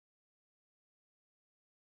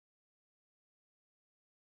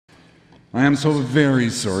I am so very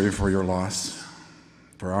sorry for your loss,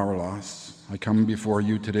 for our loss. I come before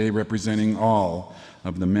you today representing all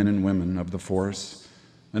of the men and women of the force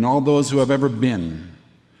and all those who have ever been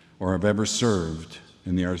or have ever served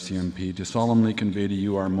in the RCMP to solemnly convey to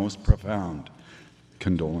you our most profound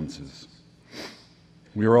condolences.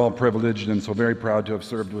 We are all privileged and so very proud to have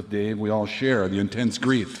served with Dave. We all share the intense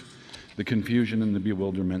grief, the confusion, and the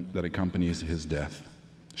bewilderment that accompanies his death.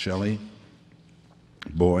 Shelley,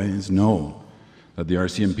 boys, know that the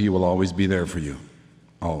RCMP will always be there for you,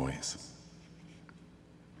 always.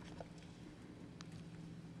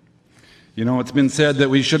 You know, it's been said that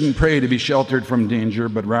we shouldn't pray to be sheltered from danger,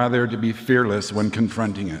 but rather to be fearless when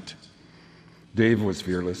confronting it. Dave was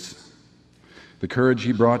fearless. The courage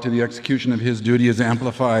he brought to the execution of his duty is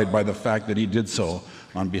amplified by the fact that he did so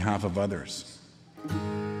on behalf of others.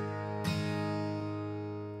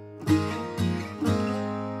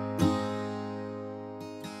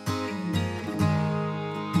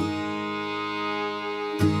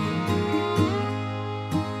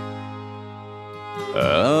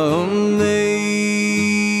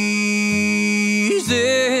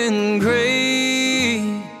 Amazing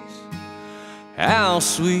grace, how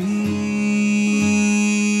sweet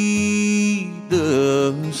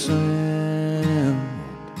the sound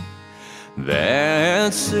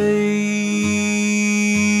that saved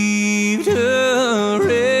a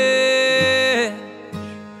wretch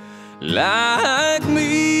like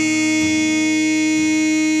me.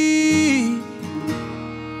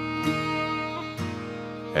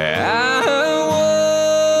 I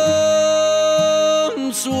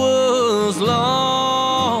once was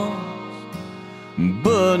lost,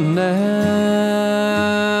 but now